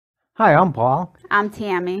Hi, I'm Paul. I'm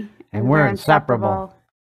Tammy. And we're inseparable.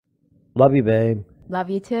 Love you, babe. Love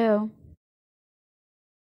you too.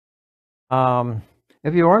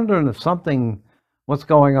 If you're wondering if what's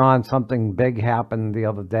going on, something big happened the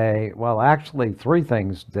other day. Well, actually, three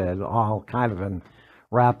things did, all kind of in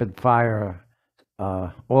rapid fire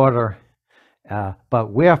order.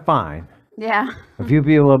 But we're fine. Yeah. A few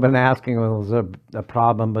people have been asking, well, is there a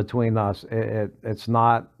problem between us? It's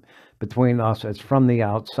not between us. It's from the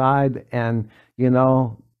outside. And,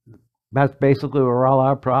 that's basically where all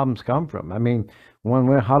our problems come from. I mean, when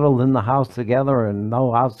we're huddled in the house together and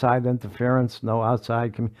no outside interference, no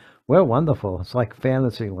outside, we're wonderful. It's like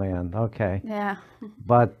fantasy land. Okay. Yeah.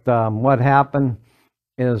 But what happened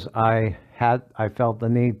is I felt the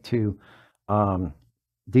need to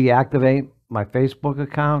deactivate my Facebook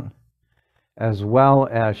account as well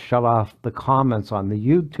as shut off the comments on the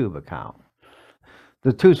YouTube account.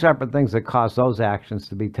 The two separate things that caused those actions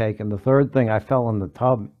to be taken. The third thing, I fell in the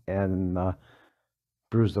tub and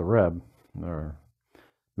bruised a rib, or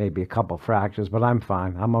maybe a couple fractures, but I'm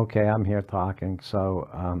fine. I'm okay. I'm here talking. So,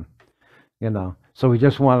 so we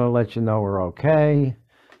just want to let you know we're okay.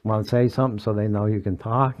 Want to say something so they know you can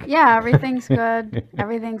talk? Yeah, everything's good.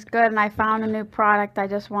 Everything's good. And I found a new product I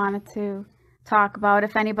just wanted to talk about.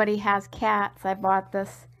 If anybody has cats, I bought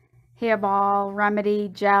this hairball remedy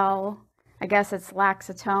gel. I guess it's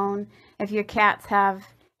Laxatone. If your cats have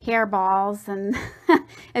hairballs, and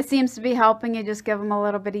it seems to be helping, you just give them a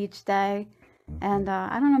little bit each day. And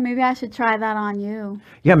I don't know, maybe I should try that on you.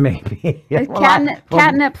 Yeah, maybe. Yeah, it's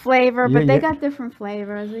catnip flavor, but they got different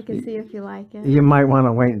flavors. We can see if you like it. You might want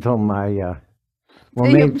to wait until my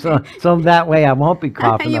maybe so that way I won't be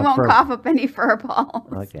coughing. You won't cough up any fur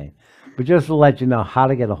balls. Okay, but just to let you know how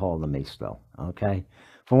to get a hold of me still. Okay,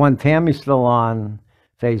 for one, Tammy's still on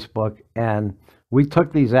Facebook, and we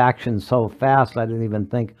took these actions so fast I didn't even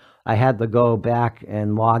think I had to go back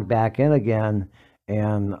and log back in again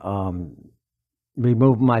and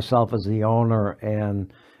remove myself as the owner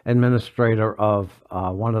and administrator of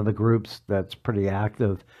one of the groups that's pretty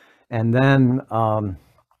active, and then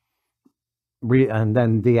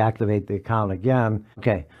deactivate the account again.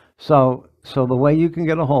 Okay, so the way you can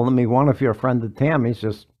get a hold of me, one, if you're a friend of Tammy's,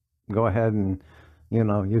 just go ahead and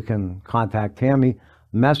you can contact Tammy.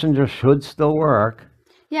 Messenger should still work.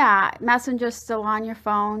 Yeah, Messenger's still on your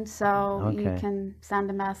phone, so Okay. you can send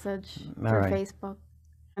a message All through right. Facebook.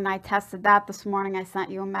 And I tested that this morning. I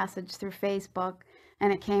sent you a message through Facebook,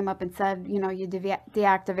 and it came up and said, you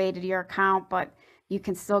deactivated your account, but you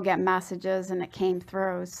can still get messages, and it came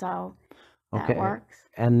through, so that works.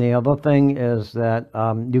 And the other thing is that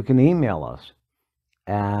you can email us,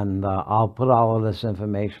 and I'll put all of this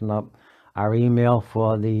information up. Our email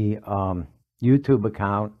for the YouTube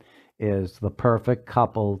account is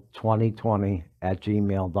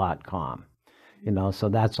theperfectcouple2020@gmail.com. So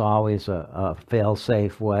that's always a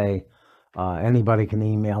fail-safe way. Anybody can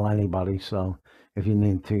email anybody. So if you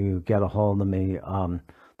need to get a hold of me,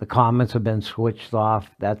 the comments have been switched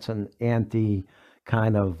off. That's an anti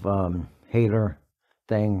kind of hater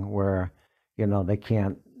thing where, they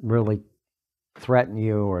can't really threaten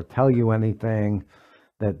you or tell you anything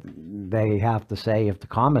that they have to say if the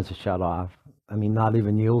comments are shut off. I mean, not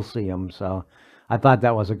even you'll see them. So I thought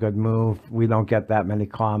that was a good move. We don't get that many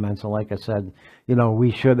comments. And like I said, we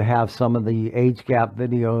should have some of the age gap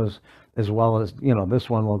videos as well as, this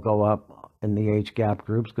one will go up in the age gap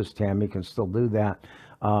groups because Tammy can still do that.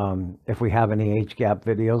 If we have any age gap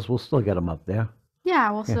videos, we'll still get them up there. Yeah,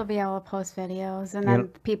 we'll still be able to post videos. And then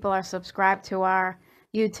people are subscribed to our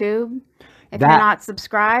YouTube. If you're not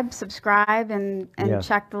subscribed, subscribe and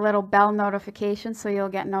check the little bell notification so you'll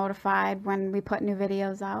get notified when we put new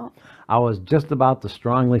videos out. I was just about to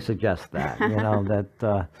strongly suggest that,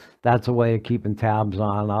 that that's a way of keeping tabs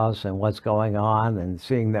on us and what's going on and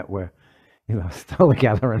seeing that we're, still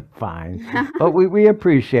together and fine. But we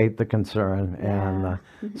appreciate the concern. Yeah.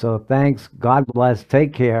 And so thanks. God bless.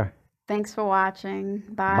 Take care. Thanks for watching.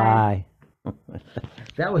 Bye. Bye.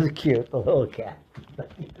 That was cute, the little cat.